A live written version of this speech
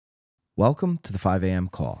Welcome to the 5 a.m.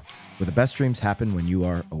 call, where the best dreams happen when you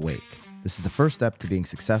are awake. This is the first step to being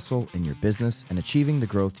successful in your business and achieving the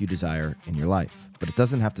growth you desire in your life. But it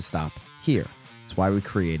doesn't have to stop here. It's why we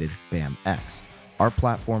created BAMX, our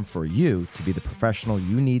platform for you to be the professional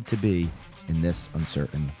you need to be in this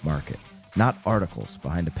uncertain market. Not articles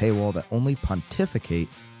behind a paywall that only pontificate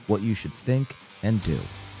what you should think and do,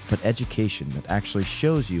 but education that actually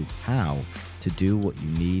shows you how to do what you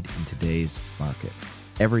need in today's market.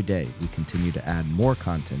 Every day, we continue to add more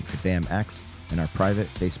content to BAMX and our private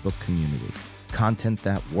Facebook community. Content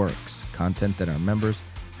that works, content that our members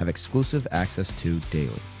have exclusive access to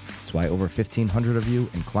daily. That's why over 1,500 of you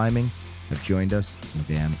in climbing have joined us in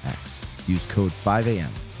BAMX. Use code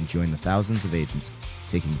 5AM and join the thousands of agents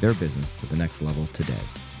taking their business to the next level today.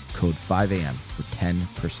 Code 5AM for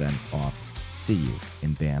 10% off. See you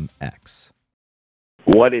in BAMX.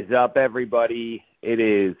 What is up, everybody? It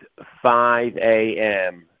is 5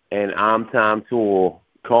 a.m., and I'm Toole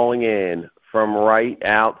calling in from right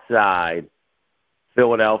outside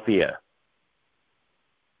Philadelphia.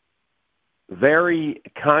 Very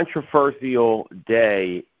controversial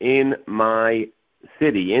day in my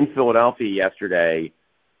city, in Philadelphia yesterday,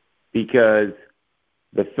 because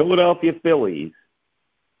the Philadelphia Phillies,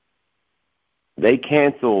 they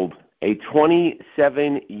canceled a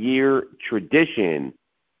 27-year tradition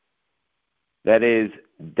that is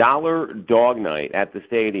dollar dog night at the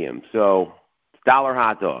stadium. So it's dollar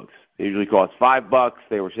hot dogs. They usually cost $5.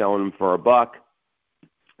 They were selling them for $1.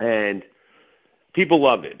 And people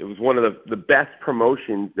loved it. It was one of the best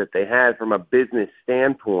promotions that they had from a business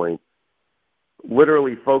standpoint.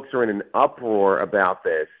 Literally, folks are in an uproar about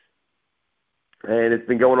this. And it's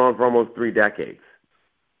been going on for almost 3 decades.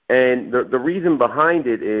 And the reason behind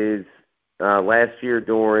it is last year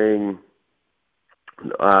during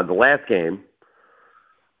the last game,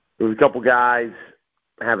 there was a couple guys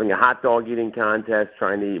having a hot dog eating contest,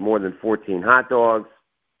 trying to eat more than 14 hot dogs.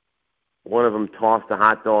 One of them tossed a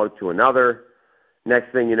hot dog to another.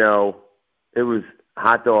 Next thing you know, it was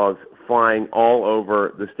hot dogs flying all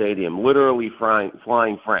over the stadium, literally flying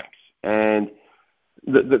Franks. And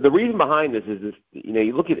the reason behind this is this,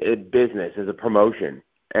 you look at business as a promotion,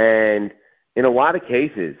 and in a lot of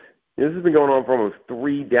cases, this has been going on for almost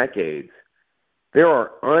 3 decades. There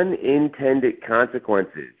are unintended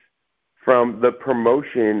consequences from the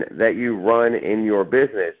promotion that you run in your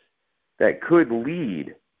business that could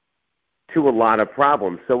lead to a lot of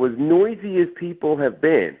problems. So as noisy as people have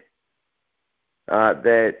been,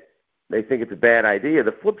 that they think it's a bad idea,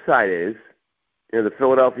 the flip side is, the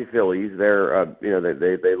Philadelphia Phillies, they're,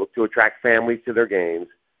 they look to attract families to their games.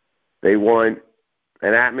 They want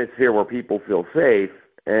an atmosphere where people feel safe,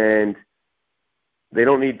 and they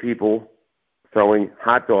don't need people throwing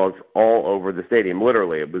hot dogs all over the stadium.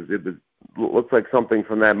 Literally, it looks like something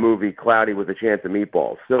from that movie, Cloudy with a Chance of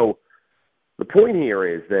Meatballs. So the point here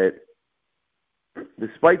is that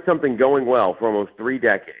despite something going well for almost 3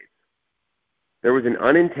 decades, there was an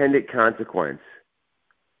unintended consequence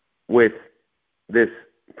with this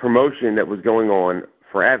promotion that was going on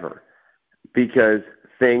forever because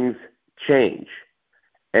things change.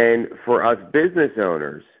 And for us business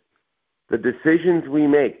owners, the decisions we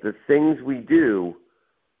make, the things we do,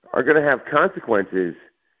 are going to have consequences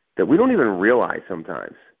that we don't even realize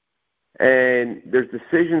sometimes. And there's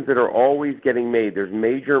decisions that are always getting made. There's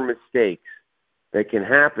major mistakes that can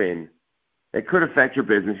happen that could affect your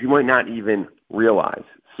business you might not even realize.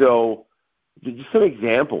 So just some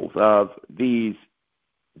examples of these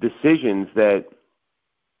decisions that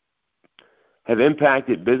have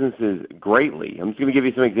impacted businesses greatly. I'm just going to give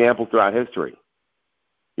you some examples throughout history.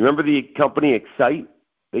 You remember the company Excite?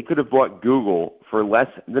 They could have bought Google for less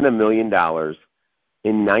than $1 million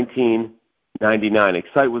in 1999.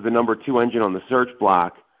 Excite was the number 2 engine on the search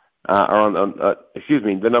block,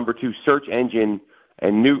 the number 2 search engine,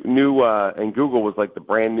 and and Google was like the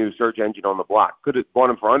brand new search engine on the block. Could have bought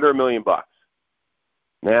them for under $1 million.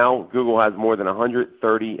 Now Google has more than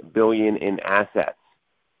 $130 billion in assets.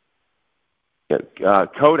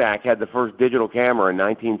 Kodak had the first digital camera in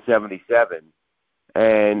 1977,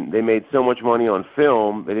 and they made so much money on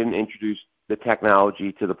film they didn't introduce the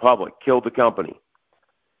technology to the public. Killed the company.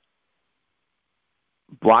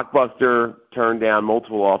 Blockbuster turned down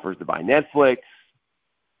multiple offers to buy Netflix.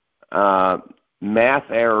 Math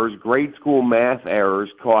errors, grade school math errors,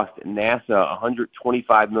 cost NASA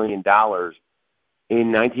 $125 million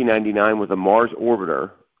in 1999 with a Mars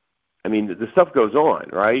orbiter. I mean, the stuff goes on,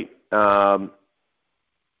 right? So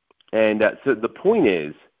the point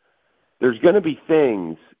is, there's going to be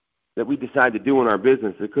things that we decide to do in our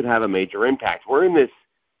business that could have a major impact. We're in this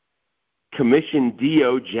commission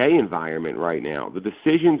DOJ environment right now. The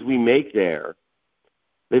decisions we make there,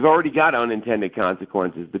 they've already got unintended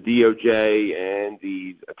consequences. The DOJ and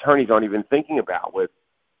the attorneys aren't even thinking about with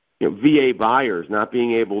VA buyers not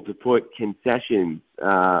being able to put concessions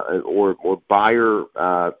or buyer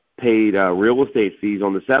paid real estate fees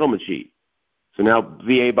on the settlement sheet. So now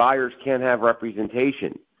VA buyers can't have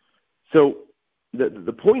representation. So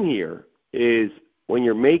the point here is when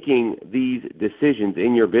you're making these decisions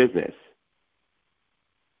in your business,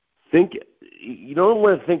 you don't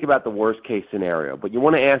want to think about the worst case scenario, but you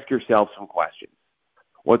want to ask yourself some questions.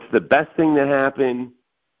 What's the best thing that happened?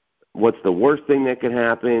 What's the worst thing that could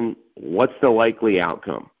happen? What's the likely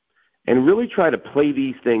outcome? And really try to play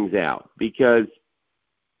these things out, because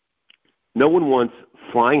no one wants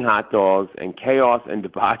flying hot dogs and chaos and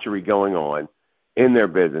debauchery going on in their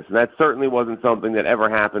business. And that certainly wasn't something that ever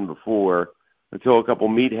happened before until a couple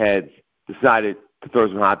meatheads decided to throw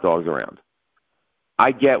some hot dogs around.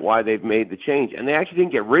 I get why they've made the change. And they actually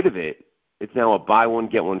didn't get rid of it. It's now a buy one,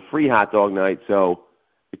 get one free hot dog night, so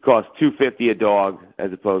it costs $2.50 a dog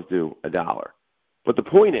as opposed to $1. But the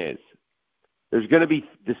point is, there's going to be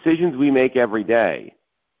decisions we make every day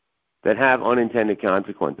that have unintended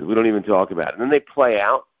consequences. We don't even talk about it. And then they play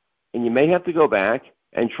out, and you may have to go back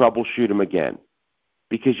and troubleshoot them again,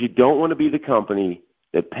 because you don't want to be the company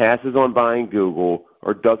that passes on buying Google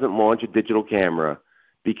or doesn't launch a digital camera,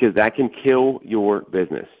 because that can kill your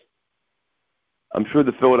business. I'm sure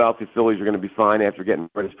the Philadelphia Phillies are going to be fine after getting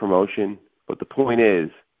rid of this promotion, but the point is,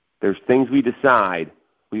 there's things we decide.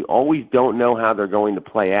 We always don't know how they're going to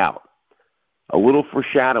play out. A little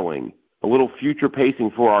foreshadowing, a little future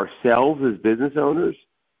pacing for ourselves as business owners,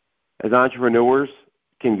 as entrepreneurs,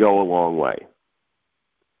 can go a long way.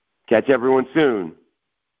 Catch everyone soon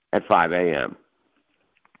at 5 a.m.